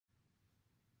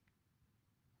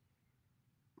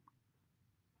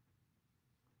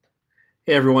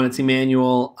Hey everyone, it's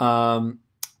Emmanuel.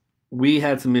 We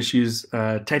had some issues,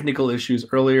 technical issues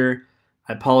earlier.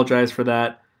 I apologize for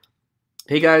that.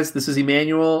 Hey guys, this is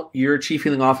Emmanuel, your Chief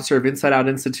Healing Officer of Inside Out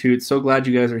Institute. So glad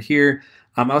you guys are here.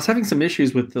 I was having some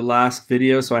issues with the last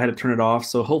video, so I had to turn it off.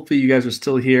 So hopefully you guys are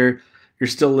still here. You're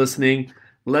still listening.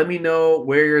 Let me know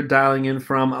where you're dialing in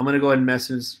from. I'm gonna go ahead and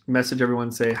message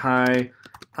everyone. Say hi.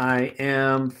 I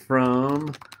am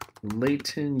from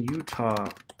Layton, Utah.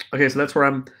 Okay, so that's where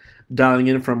I'm dialing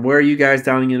in from. Where are you guys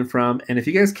dialing in from? And if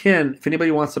you guys can, if anybody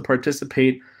wants to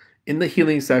participate in the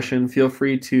healing session, feel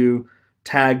free to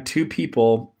tag two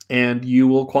people and you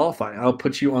will qualify. I'll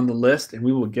put you on the list and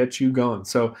we will get you going.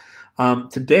 So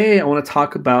today I want to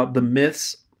talk about the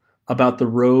myths about the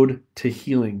road to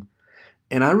healing.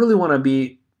 And I really want to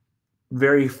be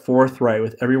very forthright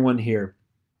with everyone here.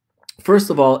 First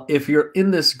of all, if you're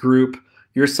in this group,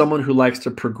 you're someone who likes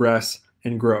to progress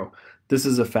and grow. This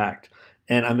is a fact.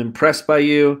 And I'm impressed by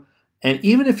you. And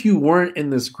even if you weren't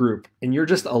in this group and you're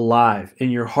just alive and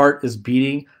your heart is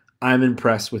beating, I'm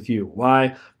impressed with you.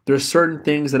 Why? There's certain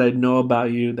things that I know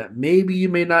about you that maybe you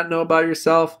may not know about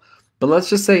yourself. But let's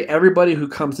just say everybody who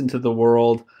comes into the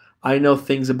world, I know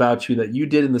things about you that you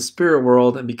did in the spirit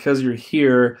world. And because you're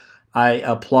here, I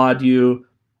applaud you.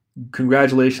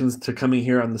 Congratulations to coming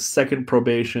here on the second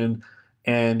probation,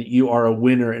 and you are a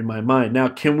winner in my mind. Now,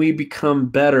 can we become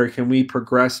better? Can we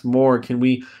progress more? Can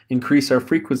we increase our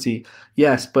frequency?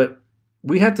 Yes, but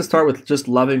we have to start with just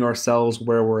loving ourselves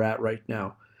where we're at right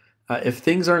now. If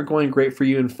things aren't going great for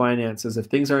you in finances, if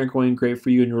things aren't going great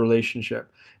for you in your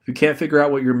relationship, if you can't figure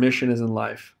out what your mission is in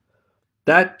life,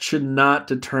 that should not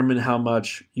determine how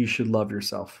much you should love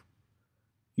yourself.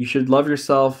 You should love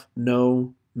yourself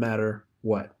no matter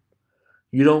what.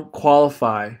 You don't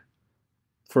qualify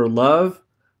for love,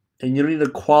 and you don't need to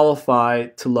qualify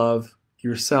to love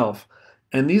yourself.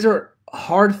 And these are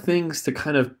hard things to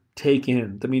kind of take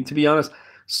in. I mean, to be honest,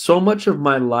 so much of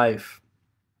my life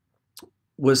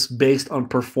was based on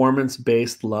performance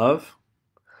based love,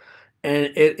 and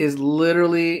it is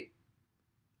literally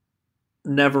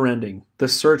never ending. The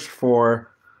search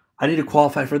for I need to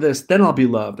qualify for this, then I'll be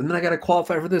loved. And then I got to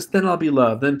qualify for this, then I'll be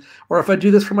loved. Then or if I do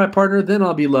this for my partner, then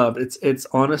I'll be loved. It's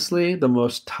honestly the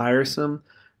most tiresome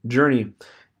journey.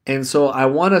 And so I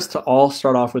want us to all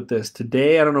start off with this.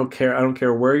 Today, I don't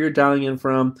care where you're dialing in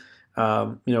from,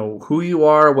 who you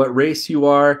are, what race you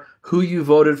are, who you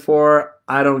voted for,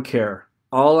 I don't care.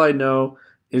 All I know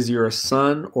is you're a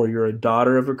son or you're a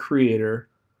daughter of a creator.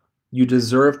 You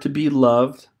deserve to be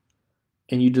loved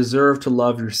and you deserve to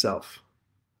love yourself.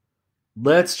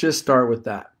 Let's just start with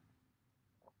that.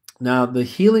 Now, the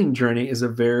healing journey is a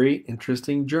very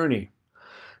interesting journey.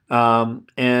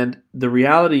 And the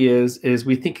reality is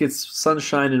we think it's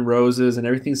sunshine and roses and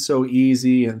everything's so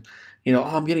easy and, oh,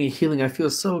 I'm getting a healing. I feel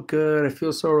so good. I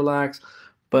feel so relaxed.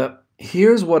 But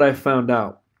here's what I found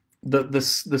out. The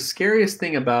scariest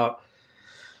thing about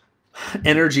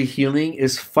energy healing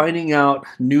is finding out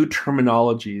new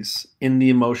terminologies in the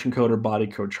emotion code or body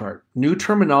code chart. New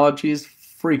terminologies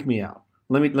freak me out.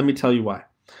 Let me tell you why.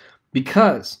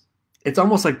 Because it's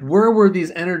almost like, where were these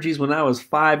energies when I was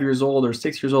 5 years old or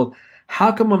 6 years old?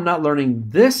 How come I'm not learning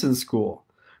this in school?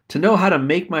 To know how to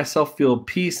make myself feel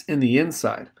peace in the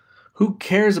inside. Who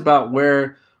cares about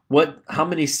how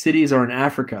many cities are in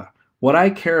Africa? What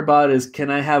I care about is, can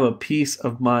I have a peace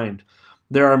of mind?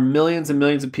 There are millions and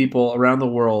millions of people around the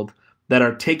world that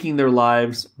are taking their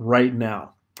lives right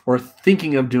now or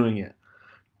thinking of doing it.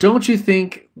 Don't you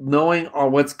think knowing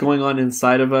what's going on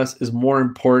inside of us is more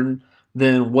important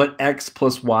than what X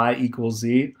plus Y equals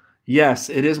Z? Yes,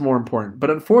 it is more important.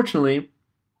 But unfortunately,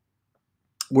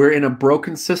 we're in a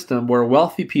broken system where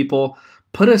wealthy people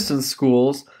put us in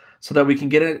schools so that we can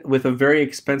get it with a very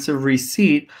expensive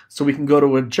receipt so we can go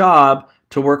to a job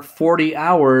to work 40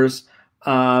 hours,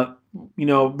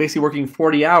 basically working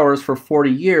 40 hours for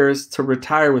 40 years to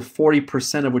retire with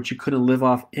 40% of what you couldn't live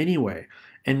off anyway.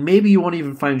 And maybe you won't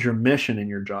even find your mission in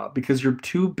your job because you're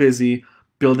too busy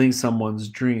building someone's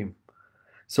dream.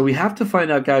 So we have to find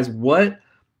out, guys,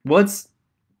 let's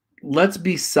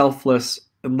be selfless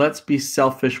and let's be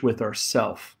selfish with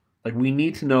ourselves. Like, we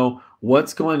need to know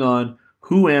what's going on.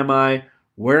 Who am I?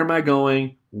 Where am I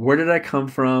going? Where did I come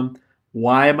from?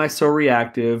 Why am I so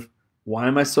reactive? Why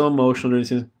am I so emotional?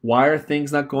 Why are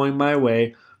things not going my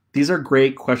way? These are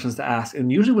great questions to ask.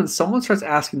 And usually when someone starts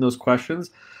asking those questions,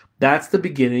 that's the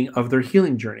beginning of their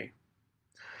healing journey.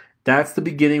 That's the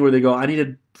beginning where they go, I need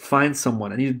to find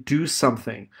someone. I need to do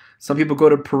something. Some people go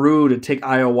to Peru to take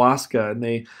ayahuasca, and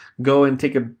they go and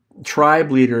take a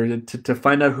tribe leader to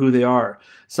find out who they are.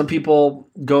 Some people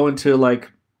go into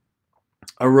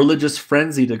a religious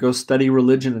frenzy to go study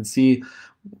religion and see,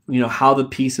 how the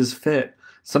pieces fit.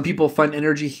 Some people find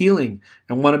energy healing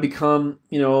and want to become,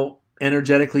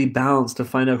 energetically balanced to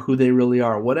find out who they really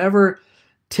are. Whatever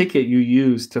ticket you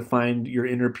use to find your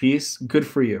inner peace, good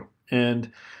for you.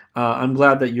 And I'm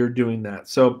glad that you're doing that.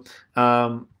 So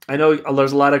I know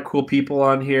there's a lot of cool people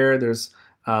on here. There's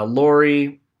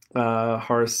Lori,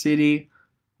 Har City,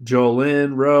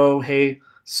 Jolyn, Ro, hey,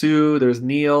 Sue, there's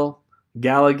Neil,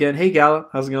 Gala again. Hey, Gala,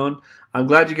 how's it going? I'm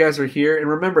glad you guys are here. And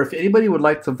remember, if anybody would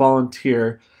like to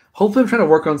volunteer, hopefully I'm trying to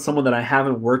work on someone that I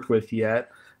haven't worked with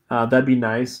yet. That'd be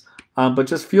nice. But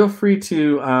just feel free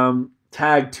to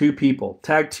tag two people.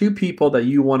 Tag two people that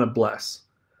you want to bless,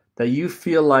 that you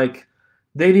feel like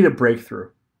they need a breakthrough.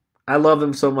 I love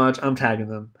them so much, I'm tagging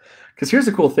them. Because here's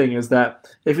the cool thing is that,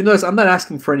 if you notice, I'm not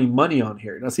asking for any money on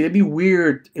here. Now, see, it'd be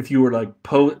weird if you were like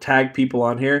tag people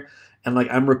on here and like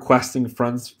I'm requesting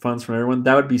funds from everyone.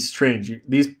 That would be strange.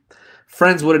 These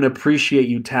friends wouldn't appreciate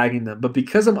you tagging them. But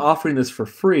because I'm offering this for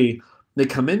free, they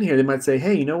come in here, they might say,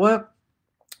 hey, you know what?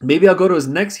 Maybe I'll go to his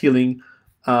next healing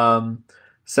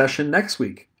session next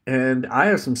week. And I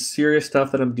have some serious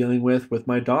stuff that I'm dealing with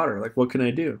my daughter. Like, what can I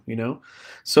do?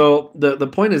 So the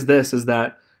point is this, is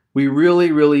that we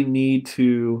really, really need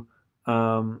to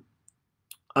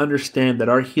understand that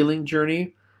our healing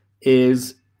journey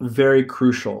is very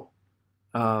crucial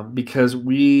because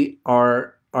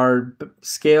our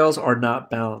scales are not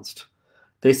balanced.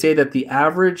 They say that the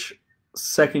average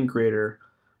second grader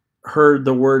heard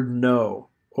the word no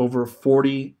over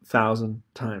 40,000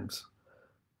 times.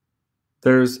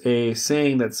 There's a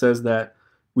saying that says that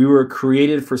we were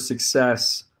created for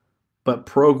success, but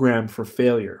programmed for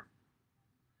failure.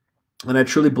 And I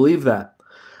truly believe that,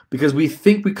 because we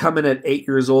think we come in at 8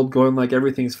 years old going like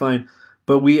everything's fine,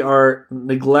 but we are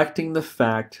neglecting the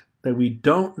fact that we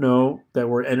don't know that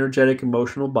we're energetic,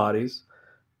 emotional bodies.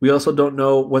 We also don't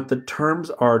know what the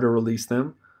terms are to release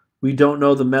them. We don't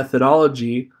know the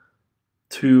methodology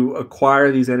to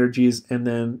acquire these energies and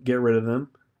then get rid of them.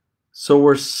 So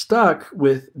we're stuck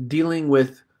with dealing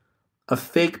with a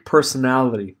fake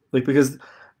personality. Because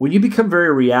when you become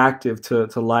very reactive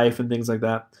to life and things like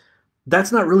that,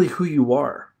 that's not really who you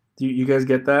are. Do you guys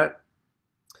get that?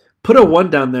 Put a 1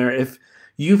 down there if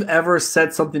you've ever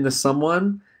said something to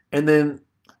someone and then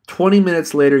 20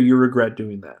 minutes later you regret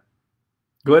doing that.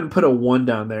 Go ahead and put a 1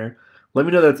 down there. Let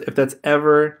me know if that's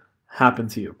ever happened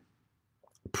to you.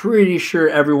 Pretty sure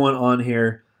everyone on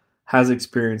here has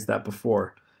experienced that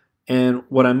before. And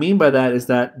what I mean by that is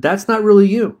that that's not really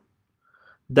you.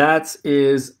 That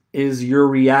is your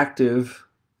reactive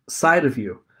side of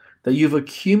you that you've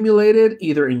accumulated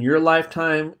either in your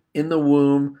lifetime, in the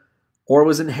womb, or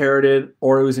was inherited,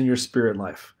 or it was in your spirit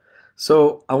life.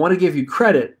 So I want to give you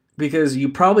credit because you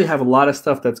probably have a lot of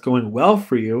stuff that's going well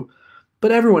for you,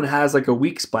 but everyone has like a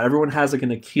weak spot. Everyone has like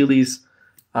an Achilles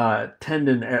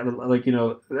tendon,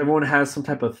 everyone has some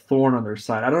type of thorn on their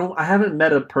side. I haven't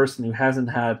met a person who hasn't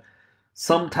had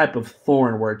some type of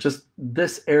thorn where just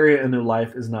this area in their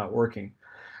life is not working.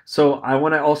 So I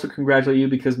want to also congratulate you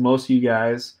because most of you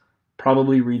guys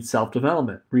probably read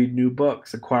self-development, read new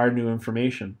books, acquire new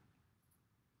information.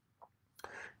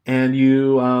 And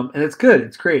and it's good,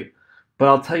 it's great. But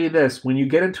I'll tell you this, when you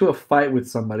get into a fight with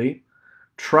somebody,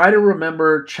 try to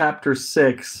remember chapter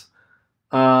 6,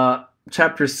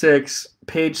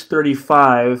 page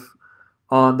 35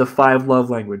 on the 5 love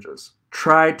languages.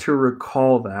 Try to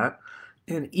recall that.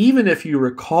 And even if you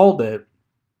recalled it,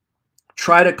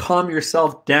 try to calm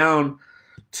yourself down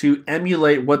to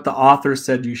emulate what the author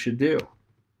said you should do.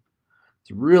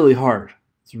 It's really hard.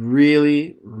 It's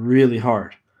really, really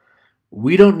hard.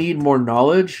 We don't need more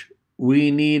knowledge.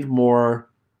 We need more,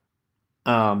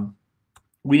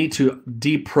 we need to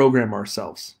deprogram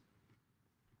ourselves.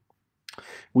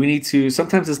 We need to,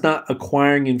 sometimes it's not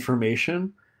acquiring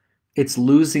information, it's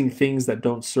losing things that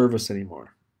don't serve us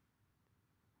anymore.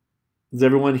 Does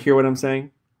everyone hear what I'm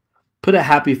saying? Put a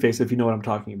happy face if you know what I'm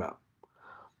talking about.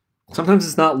 Sometimes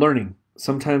it's not learning.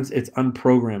 Sometimes it's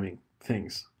unprogramming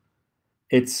things.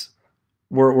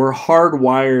 We're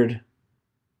hardwired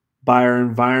by our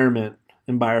environment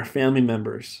and by our family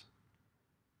members.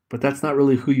 But that's not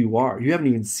really who you are. You haven't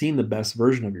even seen the best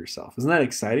version of yourself. Isn't that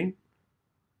exciting?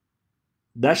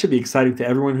 That should be exciting to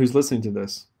everyone who's listening to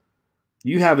this.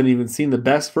 You haven't even seen the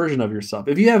best version of yourself.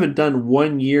 If you haven't done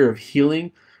 1 year of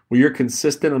healing where you're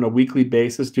consistent on a weekly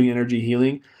basis doing energy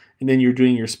healing, and then you're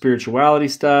doing your spirituality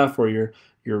stuff, or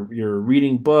you're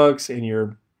reading books and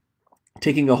you're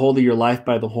taking a hold of your life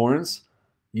by the horns,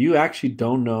 you actually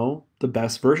don't know the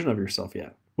best version of yourself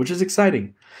yet, which is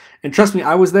exciting. And trust me,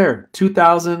 I was there.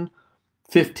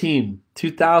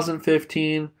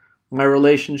 2015 My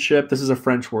relationship, this is a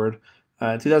French word.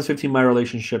 2015, my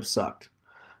relationship sucked.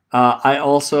 I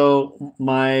also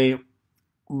my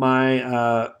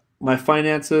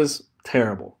finances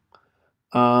terrible.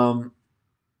 Um,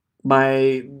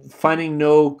 my finding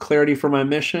no clarity for my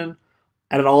mission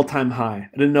at an all-time high.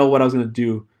 I didn't know what I was going to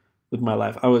do with my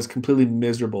life. I was completely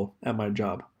miserable at my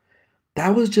job.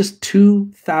 That was just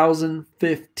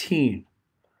 2015.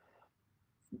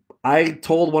 I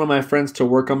told one of my friends to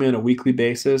work on me on a weekly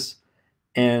basis,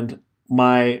 and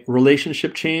my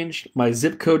relationship changed, my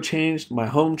zip code changed, my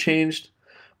home changed,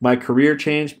 my career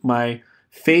changed, my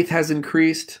faith has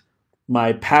increased,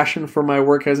 my passion for my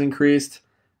work has increased.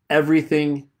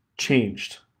 Everything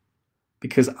changed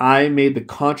because I made the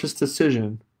conscious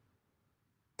decision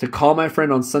to call my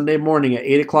friend on Sunday morning at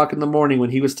 8 o'clock in the morning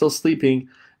when he was still sleeping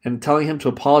and telling him to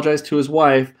apologize to his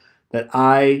wife that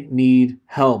I need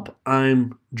help.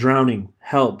 I'm drowning.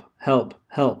 Help, help,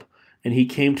 help. And he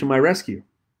came to my rescue.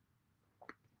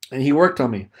 And he worked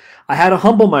on me. I had to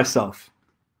humble myself.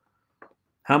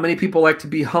 How many people like to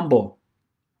be humble?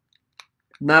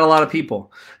 Not a lot of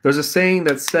people. There's a saying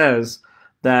that says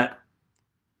that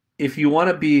if you want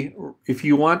to be,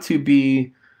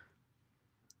 you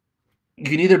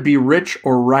can either be rich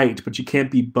or right, but you can't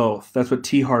be both. That's what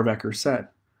T. Harv Eker said.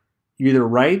 You're either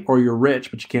right or you're rich,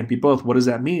 but you can't be both. What does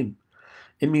that mean?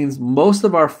 It means most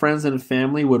of our friends and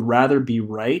family would rather be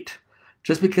right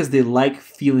just because they like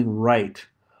feeling right.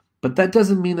 But that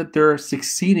doesn't mean that they're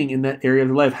succeeding in that area of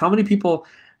their life. How many people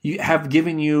have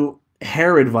given you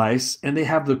hair advice and they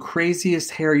have the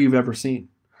craziest hair you've ever seen?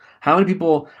 How many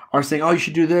people are saying, oh, you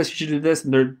should do this, you should do this,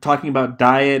 and they're talking about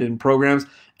diet and programs,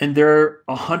 and they're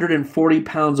 140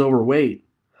 pounds overweight?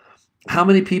 How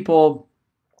many people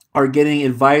are getting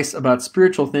advice about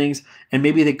spiritual things, and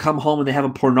maybe they come home and they have a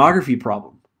pornography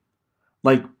problem?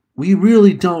 Like, we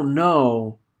really don't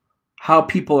know how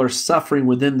people are suffering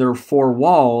within their four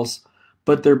walls,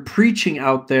 but they're preaching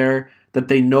out there that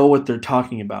they know what they're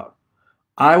talking about.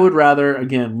 I would rather,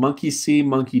 again, monkey see,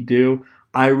 monkey do.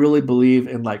 I really believe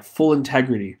in like full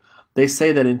integrity. They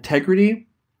say that integrity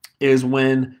is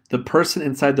when the person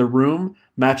inside the room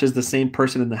matches the same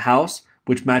person in the house,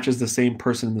 which matches the same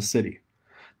person in the city.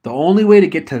 The only way to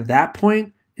get to that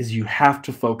point is you have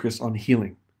to focus on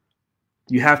healing.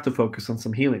 You have to focus on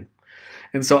some healing.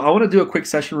 And so I want to do a quick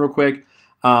session real quick.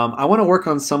 I want to work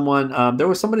on someone. There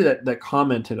was somebody that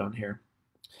commented on here.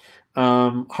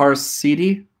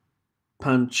 Harsidi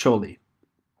Pancholi.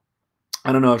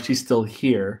 I don't know if she's still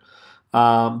here.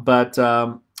 But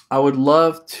I would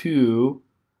love to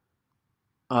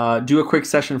do a quick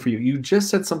session for you. You just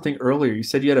said something earlier. You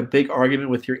said you had a big argument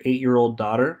with your 8-year-old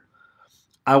daughter.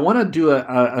 I want to do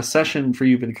a session for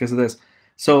you because of this.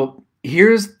 So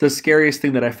here's the scariest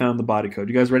thing that I found in the body code.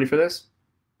 You guys ready for this?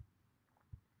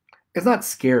 It's not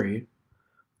scary.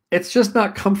 It's just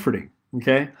not comforting,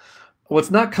 okay?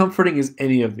 What's not comforting is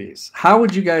any of these. How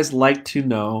would you guys like to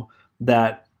know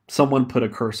that someone put a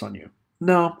curse on you?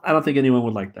 No, I don't think anyone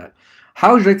would like that.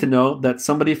 How would you like to know that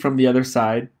somebody from the other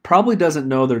side probably doesn't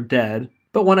know they're dead,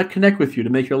 but want to connect with you to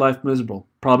make your life miserable?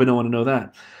 Probably don't want to know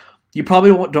that. You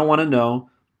probably don't want to know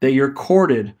that you're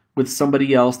courted with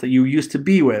somebody else that you used to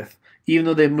be with. Even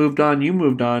though they've moved on,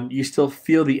 you still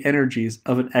feel the energies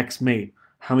of an ex-mate.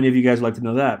 How many of you guys would like to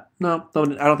know that? No, I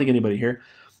don't think anybody here.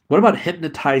 What about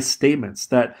hypnotized statements?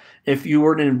 That if you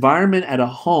were in an environment at a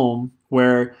home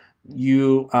where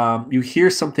you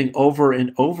hear something over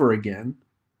and over again,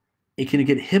 it can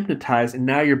get hypnotized, and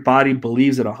now your body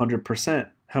believes it 100%.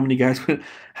 How many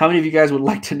of you guys would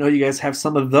like to know you guys have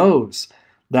some of those?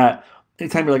 That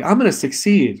anytime you're like, I'm going to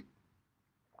succeed,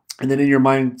 and then in your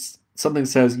mind something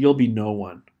says you'll be no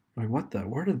one. Like,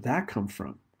 where did that come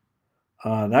from?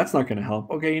 That's not going to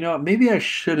help. Okay, you know what? Maybe I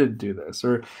shouldn't do this,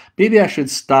 or maybe I should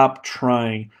stop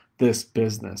trying this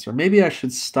business, or maybe I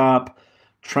should stop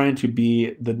trying to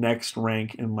be the next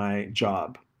rank in my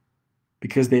job,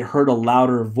 because they heard a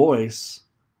louder voice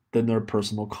than their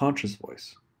personal conscious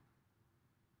voice.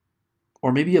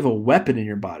 Or maybe you have a weapon in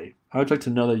your body. I would like to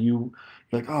know that you're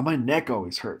like, oh, my neck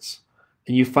always hurts.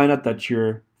 And you find out that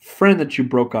your friend that you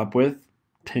broke up with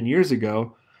 10 years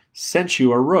ago sent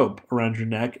you a rope around your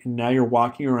neck, and now you're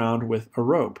walking around with a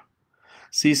rope.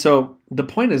 See, so the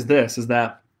point is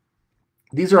that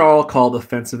these are all called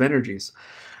offensive energies.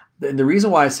 And the reason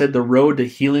why I said the road to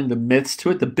healing, the myths to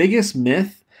it, the biggest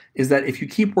myth is that if you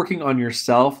keep working on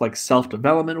yourself, like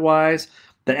self-development wise,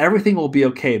 that everything will be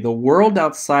okay. The world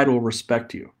outside will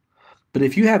respect you. But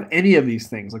if you have any of these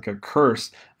things, like a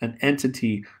curse, an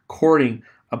entity, courting,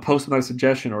 a post-hypnotic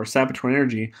suggestion, or a saboteur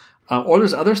energy, or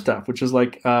there's other stuff, which is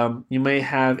like you may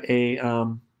have a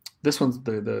this one's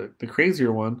the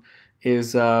crazier one,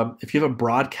 is if you have a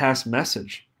broadcast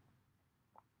message.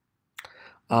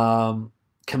 Um,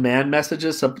 Command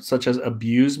messages such as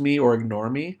abuse me or ignore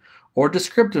me, or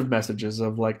descriptive messages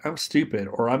of like I'm stupid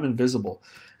or I'm invisible.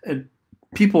 And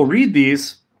people read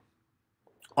these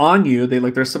on you, they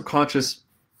like their subconscious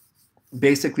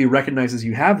basically recognizes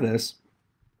you have this,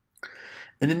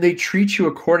 and then they treat you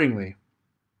accordingly.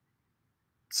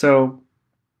 So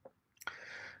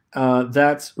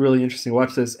that's really interesting.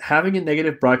 Watch this. Having a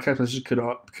negative broadcast message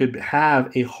could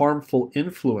have a harmful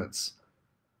influence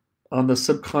on the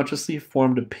subconsciously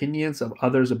formed opinions of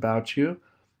others about you,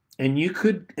 and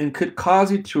could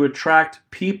cause you to attract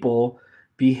people,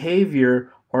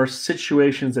 behavior, or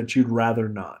situations that you'd rather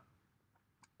not.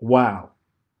 Wow.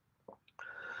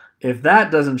 If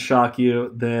that doesn't shock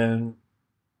you, then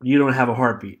you don't have a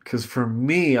heartbeat. Because for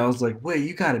me, I was like, wait,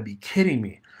 you got to be kidding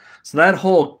me. So that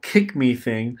whole kick me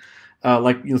thing,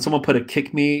 someone put a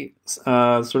kick me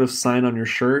sort of sign on your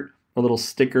shirt, a little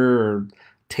sticker or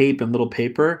tape and little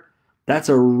paper. That's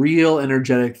a real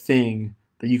energetic thing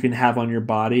that you can have on your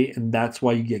body, and that's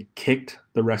why you get kicked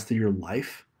the rest of your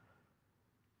life.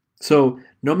 So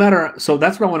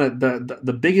that's what I want to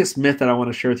the biggest myth that I want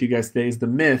to share with you guys today is the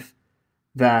myth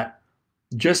that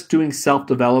just doing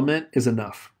self-development is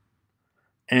enough.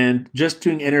 And just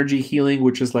doing energy healing,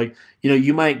 which is like,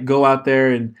 you might go out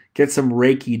there and get some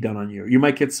Reiki done on you. You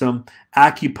might get some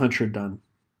acupuncture done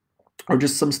or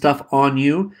just some stuff on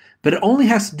you, but it only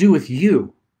has to do with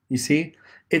you. You see,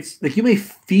 it's like you may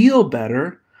feel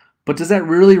better, but does that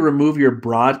really remove your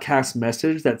broadcast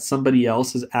message that somebody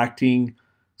else is acting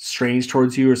strange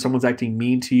towards you or someone's acting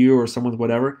mean to you or someone's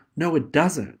whatever? No, it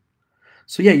doesn't.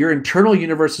 So yeah, your internal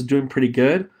universe is doing pretty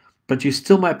good, but you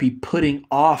still might be putting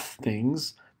off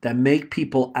things that make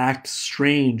people act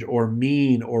strange or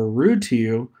mean or rude to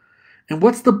you. And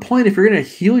what's the point if you're going to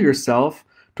heal yourself?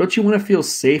 Don't you want to feel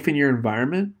safe in your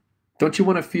environment? Don't you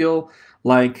want to feel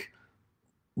like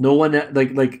no one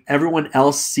like everyone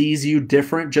else sees you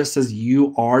different just as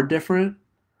you are different?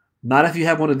 Not if you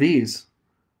have one of these.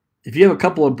 If you have a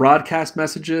couple of broadcast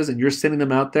messages and you're sending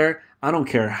them out there, I don't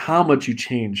care how much you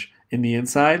change in the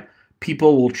inside,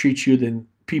 people will treat you then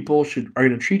people are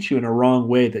going to treat you in a wrong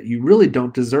way that you really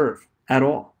don't deserve at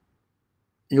all.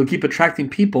 And you'll keep attracting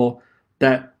people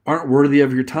that aren't worthy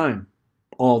of your time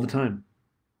all the time.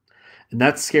 And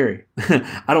that's scary.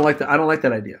 I don't like that. I don't like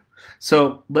that idea.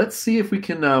 So let's see if we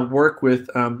can work with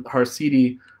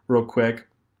Harsidi real quick.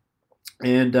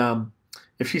 And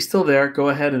if she's still there, go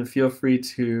ahead and feel free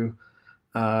to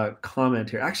comment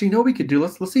here. Actually, you know what we could do?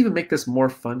 Let's even make this more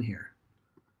fun here.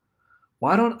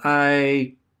 Why don't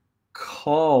I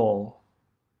call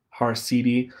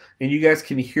Harsidi and you guys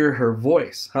can hear her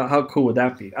voice? How cool would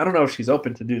that be? I don't know if she's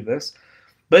open to do this,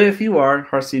 but if you are,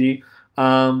 Harsidi,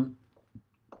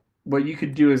 what you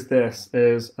could do is this: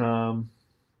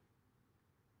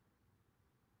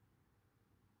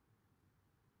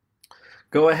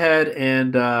 go ahead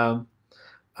and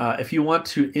if you want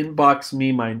to inbox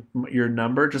me your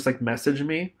number, just like message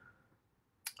me,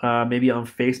 maybe on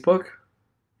Facebook,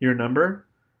 your number,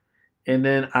 and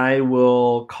then I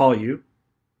will call you,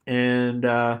 and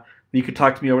you could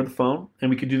talk to me over the phone,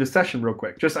 and we could do the session real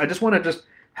quick. I just want to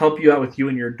help you out with you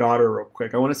and your daughter real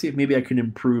quick. I want to see if maybe I can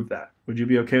improve that. Would you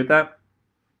be okay with that?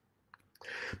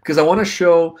 Because I want to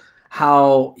show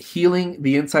how healing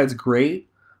the inside's great,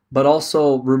 but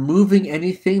also removing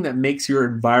anything that makes your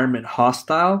environment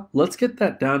hostile. Let's get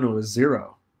that down to a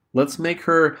 0. Let's make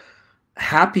her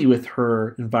happy with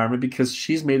her environment because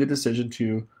she's made the decision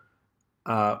to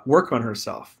work on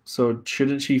herself. So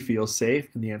shouldn't she feel safe?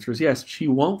 And the answer is yes. She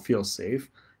won't feel safe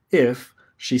if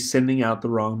she's sending out the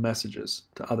wrong messages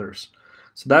to others.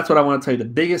 So that's what I want to tell you. The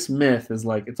biggest myth is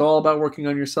like, it's all about working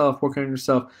on yourself, working on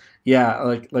yourself. Yeah,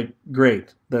 like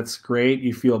great. That's great.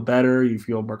 You feel better. You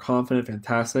feel more confident.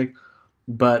 Fantastic.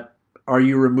 But are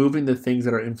you removing the things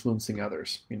that are influencing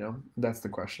others? That's the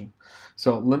question.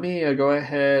 So let me go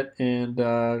ahead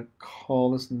and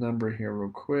call this number here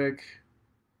real quick.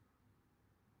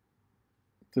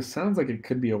 This sounds like it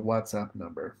could be a WhatsApp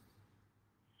number.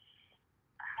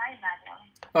 Hi, Manuel.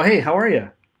 Oh, hey, how are you?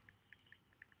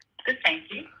 Good, thank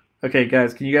you. Okay,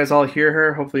 guys, can you guys all hear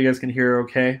her? Hopefully you guys can hear her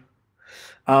okay.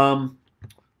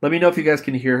 Let me know if you guys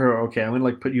can hear her okay. I'm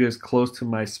going to put you as close to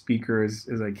my speaker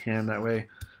as I can. That way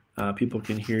people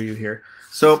can hear you here.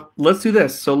 So let's do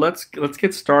this. So let's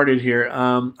get started here.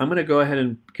 I'm going to go ahead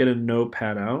and get a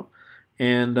notepad out.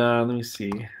 And let me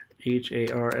see.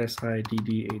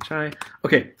 HARSIDDHI.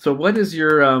 Okay, so what is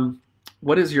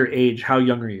your age? How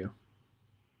young are you?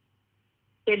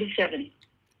 37.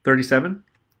 37?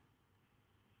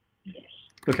 Yes.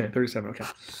 Okay, 37. Okay,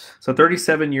 so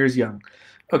 37 years young.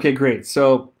 Okay, great.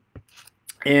 So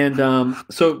and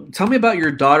so tell me about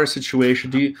your daughter situation.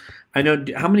 Do you? I know.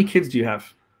 How many kids do you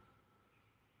have?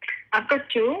 I've got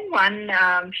two. One,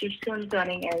 she's soon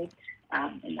turning 8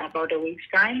 in about a week's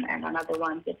time, and another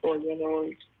one's a 4 year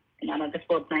old in another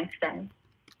fortnight's time.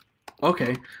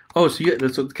 Okay. Oh, so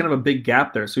it's kind of a big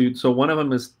gap there. So one of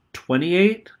them is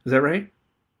 28. Is that right?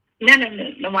 No, no, no.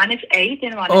 The one is 8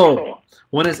 and one is Oh, 4.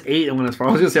 one is 8 and one is 4.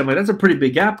 I was gonna say, I'm like, that's a pretty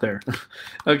big gap there.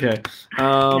 Okay.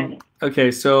 No, no.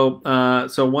 Okay. So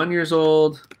 1 years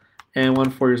old and one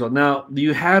 4 years old. Now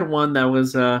you had one that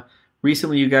was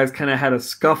recently. You guys kind of had a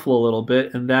scuffle a little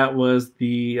bit, and that was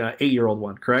the 8-year-old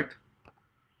one, correct?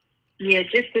 Yeah,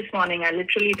 just this morning, I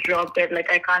literally dropped it.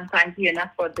 Like, I can't thank you enough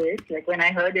for this. Like, when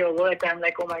I heard your words, I'm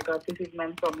like, oh my God, this is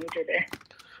meant for me today.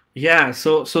 Yeah.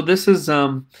 So this is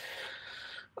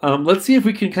let's see if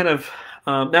we can kind of.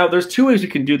 Now, there's two ways we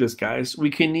can do this, guys.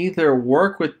 We can either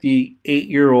work with the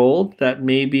 8-year-old that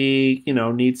maybe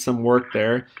needs some work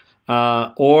there,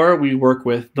 or we work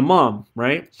with the mom,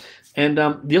 right? And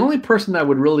the only person that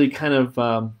would really kind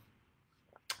of,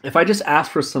 if I just ask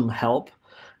for some help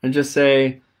and just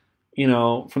say,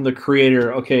 from the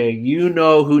creator, okay,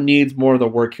 who needs more of the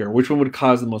work here? Which one would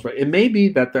cause the most, right? It may be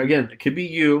that, again, it could be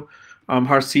you,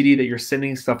 Harsidi, that you're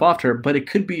sending stuff off to her, but it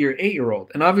could be your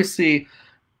 8-year-old. And obviously,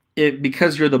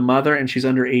 because you're the mother and she's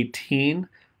under 18,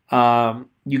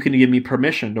 you can give me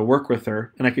permission to work with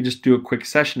her, and I could just do a quick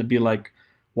session to be like,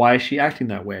 why is she acting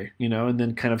that way? And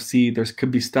then kind of see there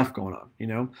could be stuff going on.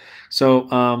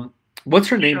 So, what's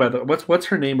her name by Sure. the what's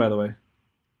her name by the way?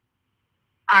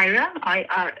 Ira,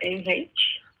 Irah.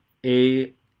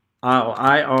 A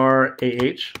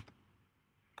IRAH.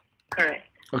 Correct.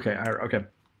 Okay, okay.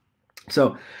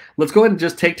 So let's go ahead and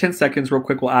just take 10 seconds real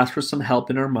quick. We'll ask for some help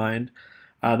in our mind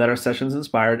that our session's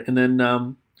inspired. And then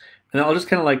I'll just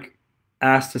kind of like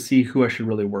ask to see who I should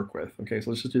really work with. Okay, so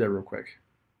let's just do that real quick.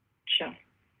 Sure.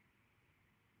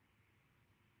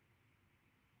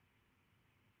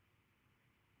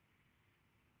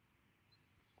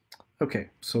 Okay,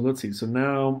 so let's see. So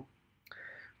now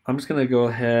I'm just going to go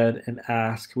ahead and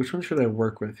ask, which one should I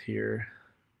work with here?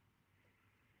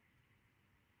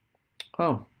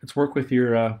 Oh, it's work with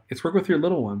your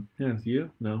little one. Yeah, it's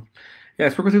you? No. Yeah,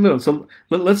 it's work with your little one. So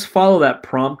let's follow that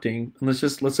prompting and let's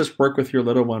just work with your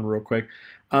little one real quick.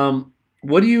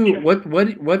 What do you Sure.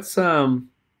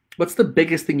 what's the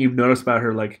biggest thing you've noticed about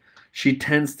her? Like she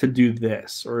tends to do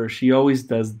this or she always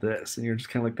does this, and you're just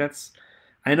kind of like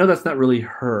I know that's not really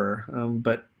her,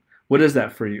 but what is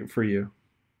that for you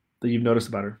that you've noticed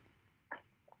about her?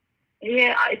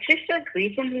 Yeah, it's just that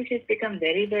recently she's become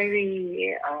very,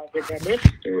 very rebellious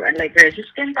to, and like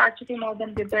resistant actually more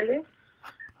than rebellious.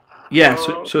 Yeah,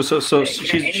 so So, so so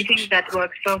so anything that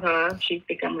works for her, she's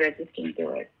become resistant to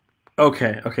it.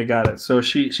 okay, okay, got it. So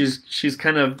she's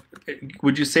kind of,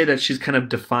 would you say that she's kind of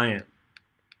defiant?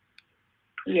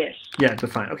 Yes. Yeah,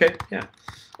 defiant. Okay, yeah.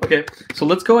 Okay, so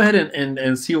let's go ahead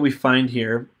and see what we find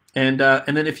here. And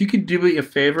then if you could do me a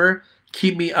favor,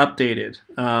 keep me updated.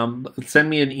 Send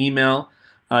me an email.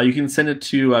 You can send it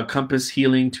to Compass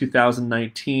Healing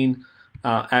 2019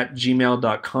 at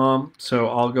gmail.com. So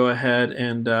I'll go ahead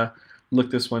and look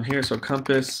this one here. So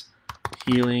Compass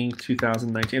Healing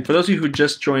 2019. And for those of you who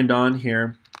just joined on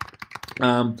here,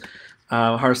 um,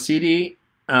 Harsidi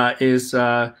is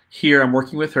here. I'm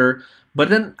working with her, but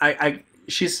then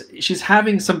she's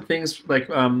having some things like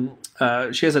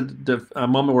she has a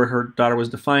moment where her daughter was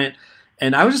defiant,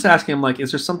 and I was just asking him like,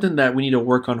 is there something that we need to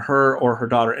work on her or her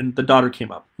daughter? And the daughter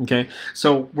came up. Okay,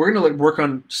 so we're gonna like work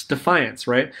on defiance,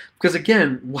 right? Because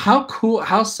again,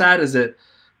 how sad is it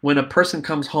when a person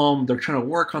comes home, they're trying to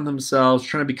work on themselves,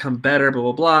 trying to become better, blah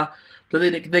blah blah,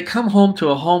 but they come home to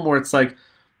a home where it's like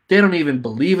they don't even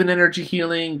believe in energy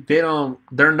healing.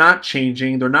 They're not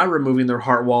changing. They're not removing their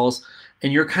heart walls.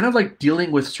 And you're kind of like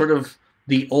dealing with sort of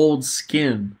the old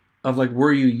skin of like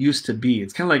where you used to be.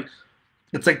 It's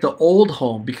like the old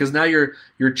home because now you're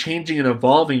changing and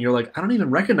evolving. You're like, I don't even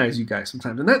recognize you guys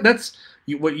sometimes. And that's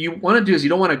what you want to do is you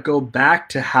don't want to go back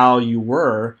to how you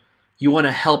were. You want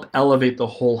to help elevate the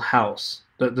whole house.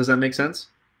 Does that make sense?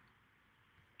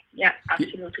 Yeah,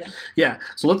 absolutely. Yeah.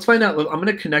 So let's find out. I'm going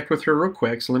to connect with her real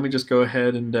quick. So let me just go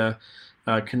ahead and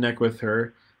connect with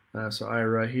her. So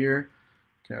Ira here.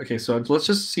 Okay. So let's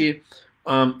just see.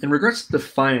 In regards to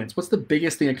defiance, what's the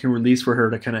biggest thing I can release for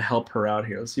her to kind of help her out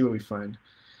here? Let's see what we find.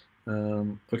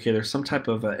 Okay. There's some type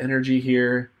of energy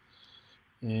here,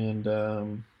 and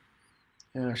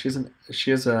yeah, she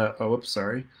has a. Oh, whoops.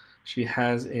 Sorry. She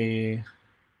has a.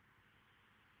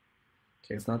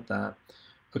 Okay, it's not that.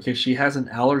 Okay, she has an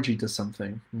allergy to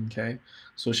something. Okay,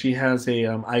 so she has a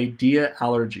idea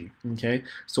allergy. Okay,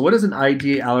 so what is an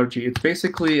idea allergy? It's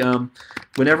basically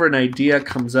whenever an idea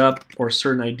comes up, or a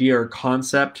certain idea or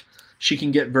concept, she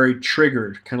can get very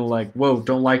triggered, kind of like, whoa,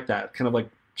 don't like that, kind of like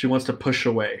she wants to push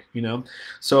away, you know.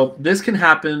 So this can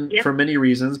happen Yep. for many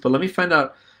reasons, but let me find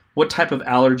out what type of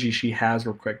allergy she has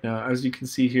real quick. Now, as you can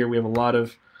see here, we have a lot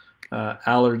of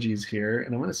allergies here,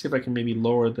 and I want to see if I can maybe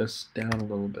lower this down a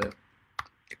little bit.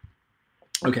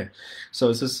 Okay, so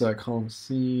is this column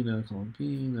C, no column B,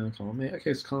 no column A?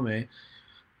 Okay, it's column A.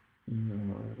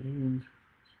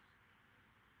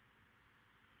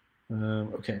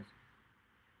 Okay.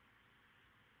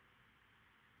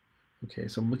 Okay,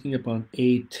 so I'm looking up on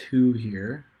A2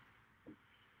 here.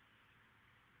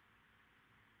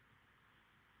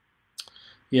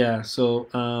 Yeah,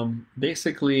 so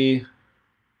basically,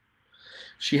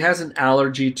 she has an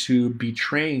allergy to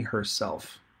betraying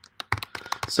herself.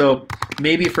 So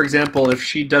maybe, for example, if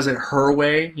she does it her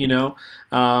way,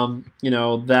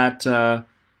 that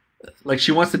like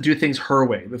she wants to do things her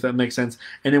way, if that makes sense.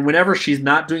 And then whenever she's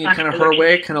not doing it kind of her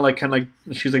way, kind of like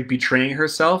she's like betraying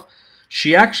herself,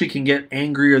 she actually can get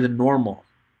angrier than normal,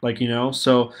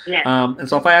 So, Yeah. and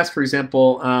so if I ask, for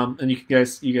example, and I'm gonna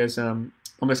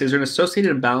say, is there an associated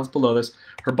imbalance below this?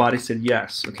 Her body said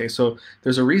yes. Okay, so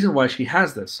there's a reason why she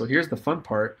has this. So here's the fun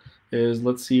part: is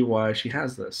let's see why she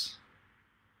has this.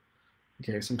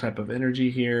 Okay, some type of energy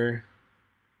here.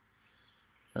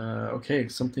 Okay,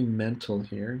 something mental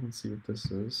here. Let's see what this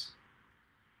is.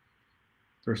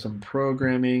 There's some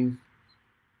programming.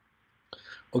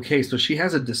 Okay, so she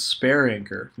has a despair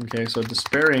anchor. Okay, so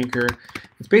despair anchor,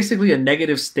 it's basically a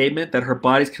negative statement that her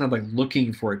body's kind of like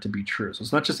looking for it to be true. So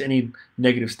it's not just any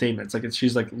negative statement. It's like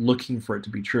she's like looking for it to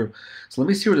be true. So let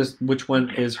me see which one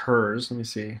is hers. Let me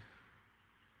see.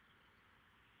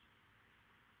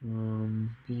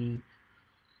 B.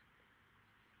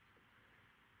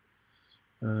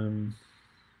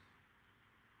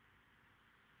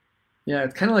 Yeah,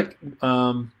 it's kind of like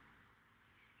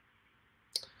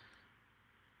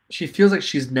she feels like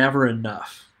she's never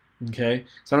enough. Okay,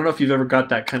 so I don't know if you've ever got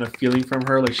that kind of feeling from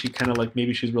her, like she kind of like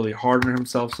maybe she's really hard on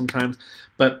herself sometimes,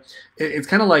 but it's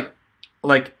kind of like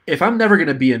if I'm never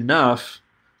gonna be enough,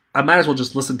 I might as well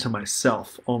just listen to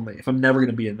myself only. If I'm never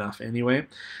gonna be enough anyway,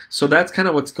 so that's kind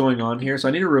of what's going on here. So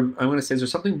I need to. I'm gonna say, is there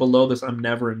something below this? I'm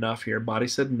never enough here. Body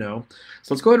said no.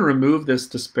 So let's go ahead and remove this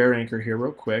despair anchor here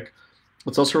real quick.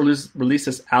 Let's also release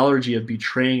this allergy of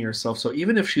betraying herself. So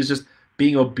even if she's just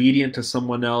being obedient to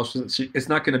someone else, it's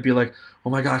not going to be like,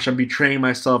 oh my gosh, I'm betraying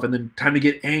myself, and then time to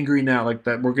get angry now, like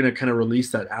that. We're going to kind of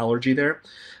release that allergy there.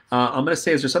 I'm going to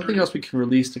say, is there something else we can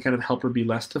release to kind of help her be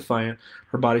less defiant?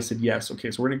 Her body said yes.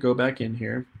 Okay, so we're going to go back in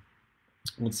here.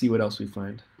 Let's see what else we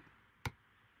find.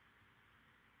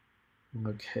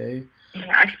 Okay.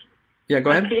 Yeah,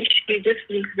 go ahead. She just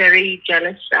feels very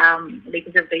jealous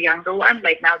because of the younger one.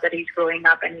 Like now that he's growing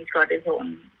up and he's got his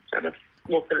own sort of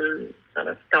vocal sort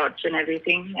of thoughts and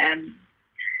everything, and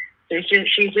so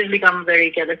she's just become very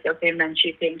jealous of him, and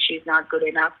she thinks she's not good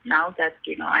enough now that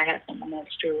I have someone else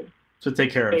to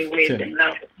take care of. And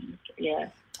love. Yeah.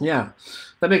 Yeah,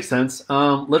 that makes sense.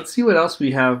 Let's see what else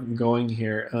we have going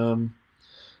here.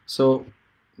 So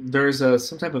there's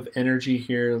some type of energy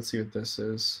here. Let's see what this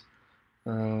is.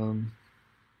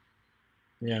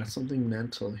 Yeah, something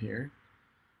mental here.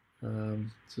 So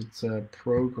it's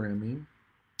programming.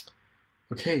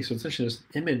 Okay, so it's actually this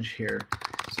image here.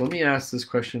 So let me ask this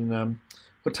question: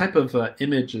 what type of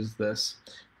image is this?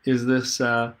 Is this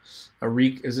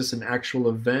is this an actual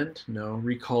event? No.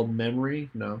 Recalled memory?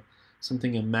 No.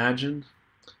 Something imagined?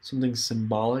 Something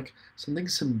symbolic? Something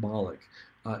symbolic.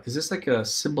 Is this like a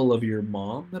symbol of your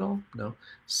mom at all? No.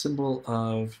 Symbol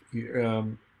of your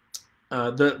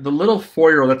the little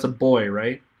 4-year-old. That's a boy,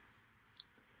 right?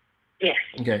 Yes.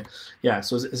 Okay. Yeah.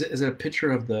 So is it a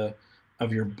picture of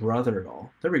your brother at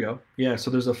all? There we go. Yeah. So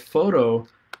there's a photo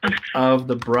of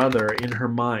the brother in her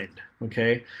mind.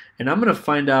 Okay. And I'm gonna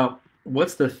find out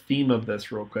what's the theme of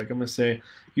this real quick. I'm gonna say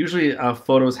usually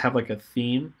photos have like a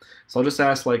theme. So I'll just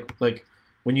ask like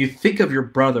when you think of your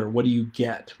brother, what do you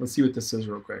get? Let's see what this is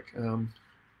real quick.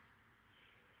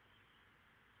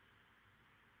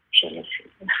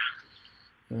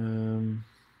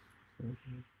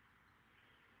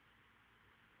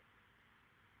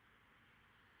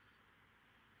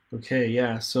 Okay,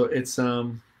 yeah. So it's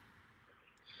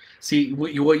see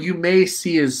what you may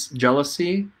see is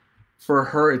jealousy. For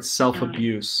her, it's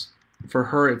self-abuse. For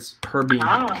her, it's her being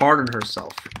hard on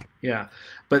herself. Yeah.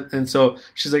 And so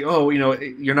she's like, oh,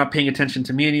 you're not paying attention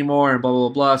to me anymore, and blah, blah,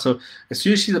 blah. So as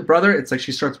soon as she's a brother, it's like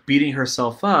she starts beating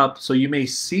herself up. So you may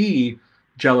see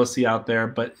jealousy out there,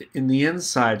 but in the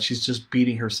inside, she's just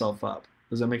beating herself up.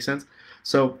 Does that make sense?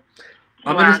 So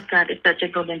I'm Wow, gonna, that is such a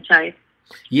good insight.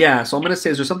 yeah. So I'm gonna say,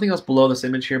 is there something else below this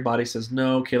image here? Body says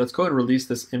no. Okay, let's go ahead and release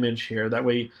this image here. That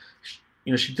way,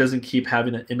 she doesn't keep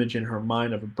having an image in her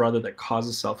mind of a brother that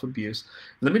causes self-abuse.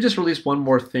 Let me just release one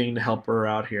more thing to help her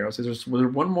out here. I'll say there's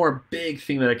one more big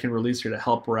thing that I can release here to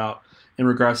help her out in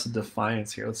regards to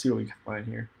defiance here. Let's see what we can find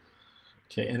here.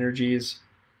 Okay, energies.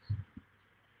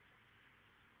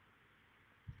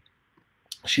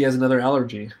 She has another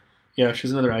allergy. Yeah, she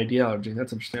has another idea allergy.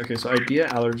 That's interesting. Okay, so idea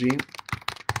allergy.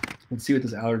 Let's see what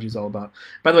this allergy is all about.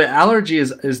 By the way, allergy is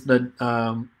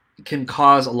the can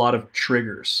cause a lot of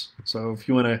triggers. So if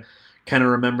you want to kind of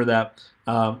remember that,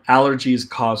 allergies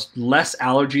cause less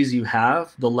allergies you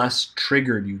have, the less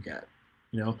triggered you get.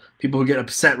 People who get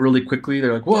upset really quickly,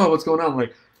 they're like, "Whoa, what's going on?"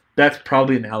 Like, that's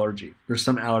probably an allergy. There's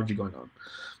some allergy going on.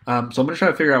 So I'm going to try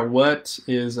to figure out what's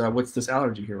this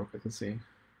allergy here real quick. Let's see.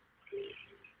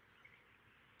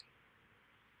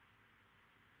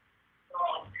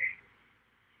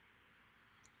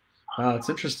 Wow, that's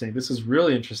interesting. This is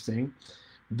really interesting.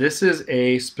 This is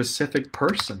a specific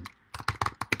person.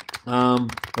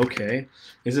 Okay.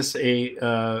 Is this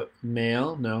a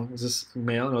male? No. Is this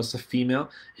male? No, it's a female.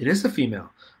 It is a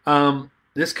female.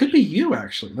 This could be you,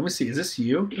 actually. Let me see. Is this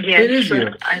you? Yes, it is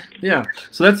you. Yeah.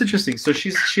 So that's interesting. So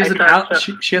she has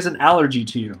an allergy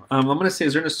to you. I'm going to say,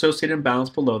 is there an associated imbalance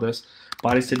below this?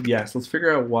 Body said yes. Let's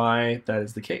figure out why that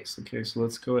is the case. Okay. So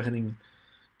let's go ahead and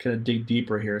kind of dig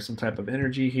deeper here. Some type of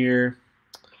energy here.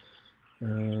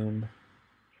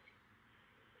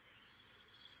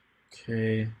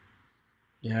 Okay.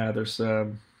 Yeah, there's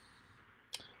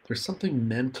something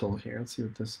mental here. Let's see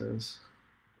what this is.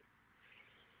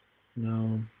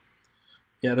 No.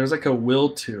 Yeah, there's like a will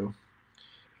to.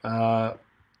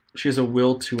 She has a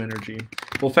will to energy.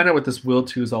 We'll find out what this will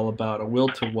to is all about. A will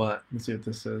to what? Let's see what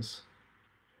this is.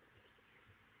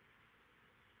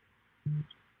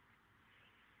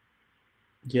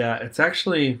 Yeah, it's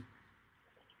actually,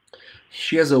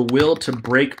 she has a will to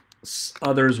break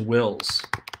others' wills.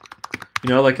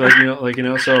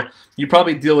 So you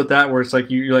probably deal with that where it's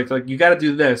like you're like you got to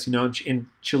do this, and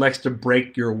she likes to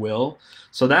break your will.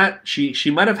 So that she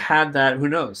might have had that. Who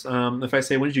knows? If I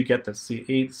say, when did you get this? See,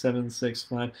 8, 7, 6,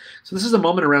 5. So this is a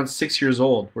moment around 6 years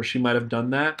old where she might have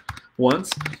done that once.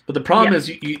 But the problem is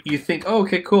you think, oh,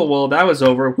 okay, cool. Well, that was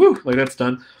over. Woo, like that's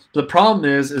done. But the problem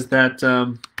is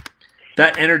that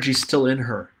that energy's still in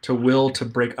her to will to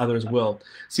break others' will.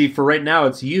 See, for right now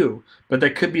it's you, but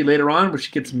that could be later on when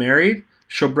she gets married.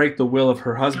 She'll break the will of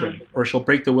her husband, or she'll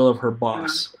break the will of her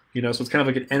boss. So it's kind of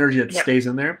like an energy that stays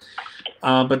in there.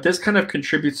 But this kind of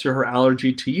contributes to her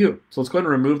allergy to you. So let's go ahead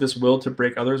and remove this will to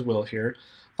break others' will here.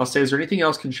 I'll say, is there anything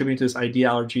else contributing to this idea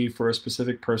allergy for a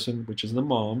specific person, which is the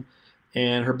mom?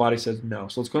 And her body says no.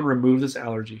 So let's go ahead and remove this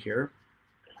allergy here.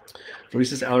 Release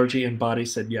this allergy, and body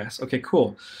said yes. Okay,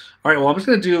 cool. All right, well, I'm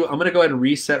going to go ahead and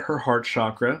reset her heart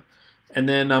chakra. And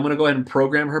then I'm going to go ahead and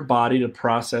program her body to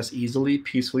process easily,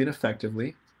 peacefully, and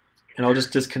effectively. And I'll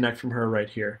just disconnect from her right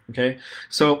here. Okay.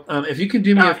 So if you can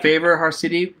do me a favor,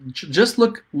 Harsidi, just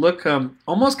look,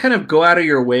 almost kind of go out of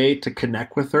your way to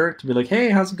connect with her, to be like,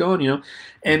 hey, how's it going?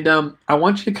 And I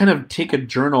want you to kind of take a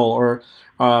journal or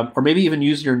maybe even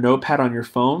use your notepad on your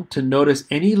phone to notice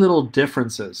any little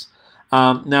differences.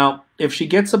 Now, if she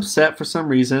gets upset for some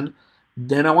reason,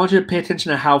 then I want you to pay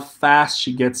attention to how fast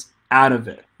she gets out of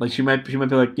it. Like she might be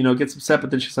like, gets upset, but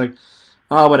then she's like,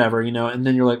 oh, whatever, and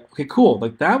then you're like, okay, cool.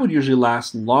 Like that would usually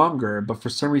last longer, but for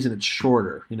some reason it's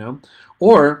shorter,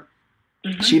 Or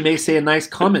she may say a nice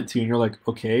comment to you, and you're like,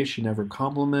 okay, she never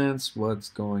compliments. What's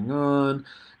going on?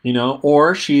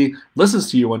 Or she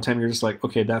listens to you one time, and you're just like,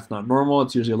 okay, that's not normal.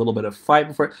 It's usually a little bit of fight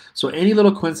before. So any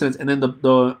little coincidence, and then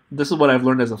this is what I've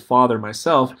learned as a father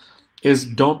myself, is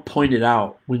don't point it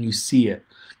out when you see it.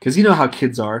 Because you know how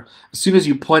kids are. As soon as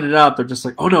you point it out, they're just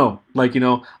like, oh no, like,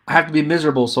 I have to be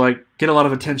miserable so I get a lot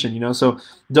of attention, So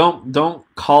don't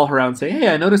call her out and say,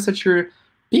 hey, I noticed that you're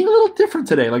being a little different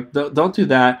today. Like, don't do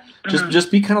that.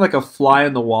 Just be kind of like a fly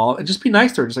on the wall and just be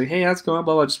nice to her. Just like, hey, how's it going?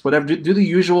 Blah, blah, just whatever. Do the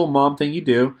usual mom thing you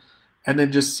do, and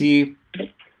then just see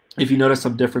if you notice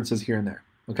some differences here and there.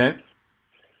 Okay?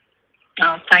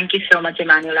 Oh, thank you so much,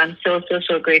 Emmanuel. I'm so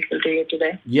grateful to you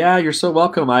today. Yeah, you're so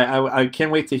welcome. I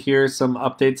can't wait to hear some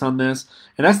updates on this.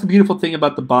 And that's the beautiful thing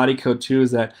about the body code too,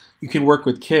 is that you can work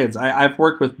with kids. I've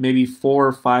worked with maybe 4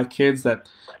 or 5 kids that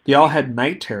they all had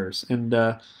night terrors, and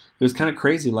it was kind of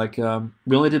crazy. Like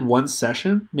we only did 1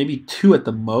 session, maybe 2 at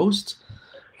the most.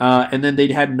 and then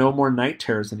they had no more night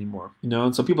terrors anymore.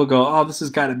 And so people go, "Oh, this has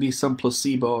got to be some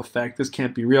placebo effect. This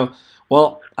can't be real."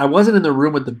 Well, I wasn't in the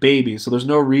room with the baby, so there's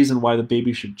no reason why the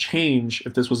baby should change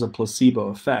if this was a placebo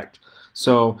effect.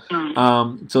 So,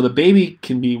 so the baby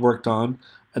can be worked on,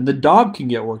 and the dog can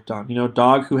get worked on.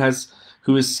 Dog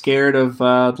who is scared of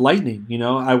lightning.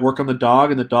 I work on the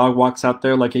dog, and the dog walks out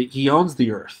there like he owns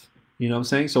the earth. You know what I'm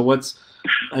saying? So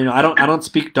I don't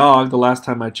speak dog. The last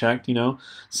time I checked,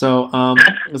 so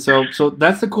so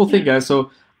that's the cool thing, guys.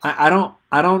 So I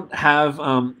don't have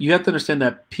you have to understand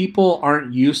that people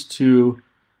aren't used to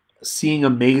seeing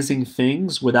amazing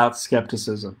things without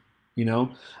skepticism. The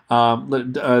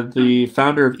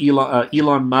founder of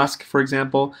Elon Musk, for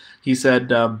example, he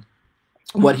said.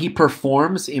 What he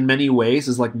performs in many ways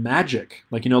is like magic.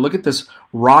 Like, look at this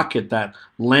rocket that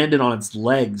landed on its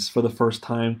legs for the first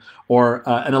time, or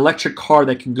an electric car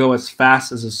that can go as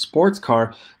fast as a sports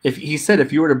car. He said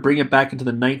if you were to bring it back into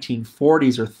the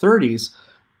 1940s or 30s,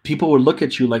 people would look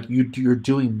at you like you're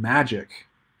doing magic,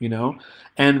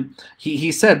 And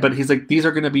he said, but he's like, these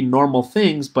are going to be normal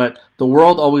things, but the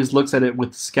world always looks at it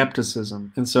with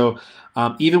skepticism. And so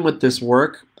even with this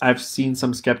work, I've seen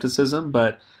some skepticism,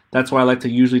 but that's why I like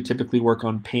to typically work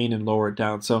on pain and lower it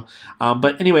down. So,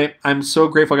 but anyway, I'm so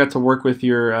grateful I got to work with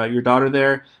your daughter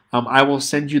there. I will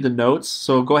send you the notes.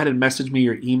 So go ahead and message me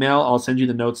your email. I'll send you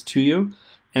the notes to you,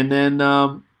 and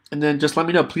then just let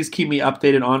me know. Please keep me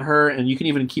updated on her, and you can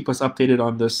even keep us updated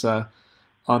on this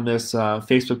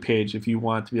Facebook page if you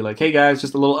want to be like, hey guys,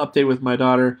 just a little update with my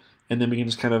daughter, and then we can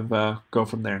just kind of go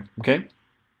from there. Okay.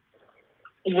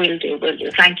 Will do.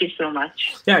 Thank you so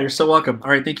much. Yeah, you're so welcome. All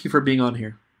right, thank you for being on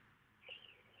here.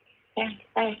 Yeah,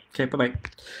 bye. Okay, bye-bye.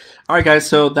 All right, guys,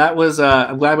 so that was,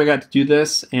 I'm glad we got to do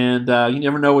this, and you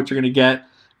never know what you're going to get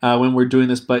when we're doing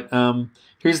this, but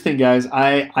here's the thing, guys.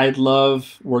 I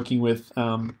love working with,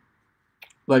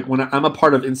 like when I'm a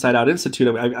part of Inside Out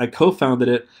Institute, I co-founded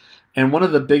it, and one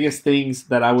of the biggest things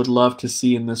that I would love to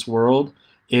see in this world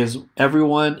is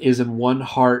everyone is in one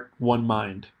heart, one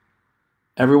mind.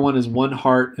 Everyone is one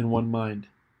heart and one mind,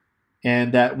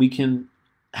 and that we can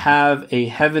have a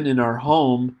heaven in our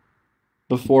home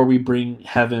before we bring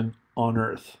heaven on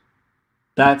earth.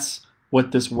 That's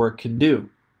what this work can do.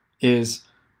 Is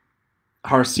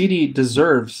Harsidy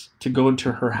deserves to go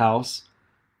into her house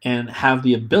and have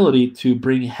the ability to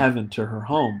bring heaven to her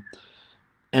home.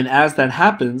 And as that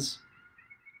happens,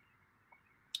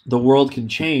 the world can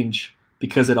change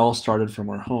because it all started from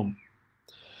our home.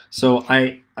 So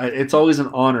it's always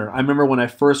an honor. I remember when I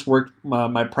first worked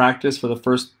my practice for the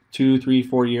first 2, 3,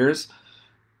 4 years,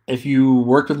 if you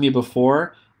worked with me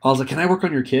before, I was like, can I work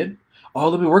on your kid? Oh,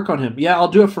 let me work on him. Yeah, I'll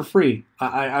do it for free.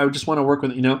 I just want to work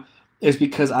with, it's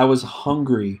because I was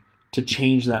hungry to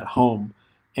change that home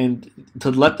and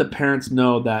to let the parents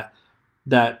know that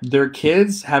their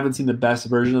kids haven't seen the best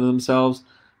version of themselves,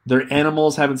 their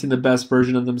animals haven't seen the best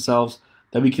version of themselves,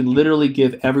 that we can literally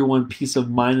give everyone peace of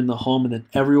mind in the home, and then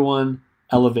everyone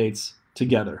elevates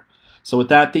together. So with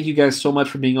that, thank you guys so much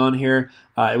for being on here.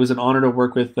 It was an honor to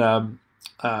work with Ira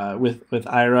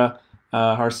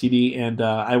Harsidy, and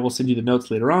I will send you the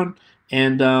notes later on.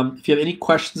 And if you have any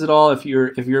questions at all, if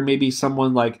you're maybe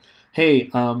someone like, hey,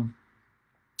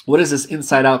 what is this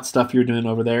Inside Out stuff you're doing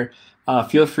over there?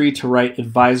 Feel free to write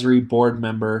advisory board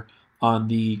member on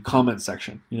the comment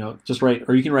section. Just write,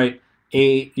 or you can write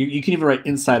you can even write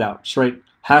Inside Out. Just write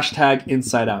hashtag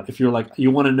Inside Out. If you're like, you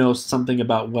want to know something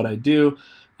about what I do,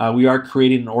 we are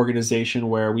creating an organization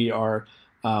where we are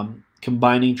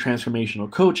combining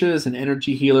transformational coaches and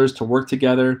energy healers to work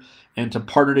together and to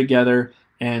partner together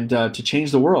and to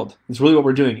change the world. It's really what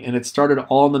we're doing. And it started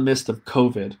all in the midst of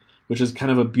COVID, which is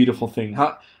kind of a beautiful thing.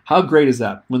 How great is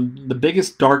that? When the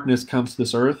biggest darkness comes to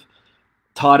this earth,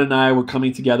 Todd and I were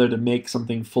coming together to make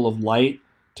something full of light,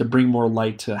 to bring more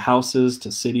light to houses, to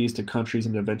cities, to countries,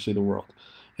 and eventually the world.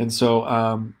 And so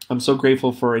I'm so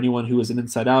grateful for anyone who is an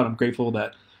Inside Out. I'm grateful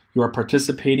that you are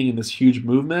participating in this huge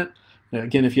movement. And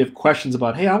again, if you have questions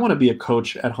about, hey, I want to be a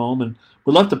coach at home and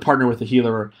would love to partner with a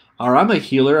healer, or I'm a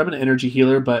healer, I'm an energy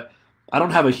healer, but I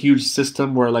don't have a huge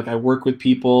system where like I work with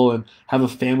people and have a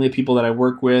family of people that I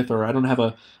work with, or I don't have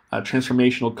a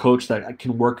transformational coach that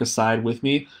can work aside with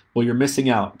me. Well, you're missing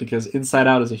out, because Inside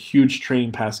Out is a huge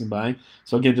train passing by.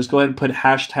 So again, just go ahead and put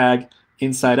hashtag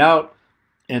Inside Out,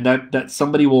 and that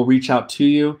somebody will reach out to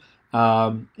you.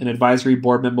 An advisory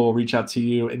board member will reach out to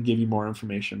you and give you more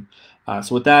information.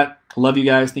 So with that, I love you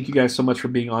guys. Thank you guys so much for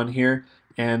being on here.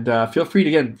 And feel free to,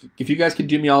 again, if you guys could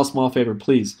do me all a small favor,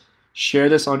 please share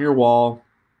this on your wall,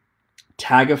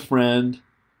 tag a friend,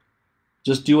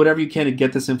 just do whatever you can to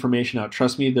get this information out.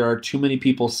 Trust me, there are too many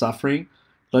people suffering,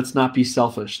 Let's not be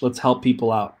selfish. Let's help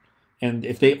people out. And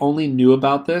if they only knew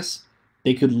about this,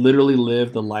 they could literally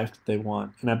live the life that they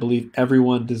want. And I believe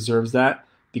everyone deserves that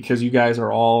because you guys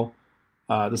are all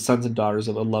the sons and daughters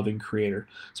of a loving creator.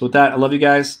 So with that, I love you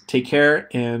guys. Take care,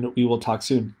 and we will talk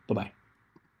soon. Bye-bye.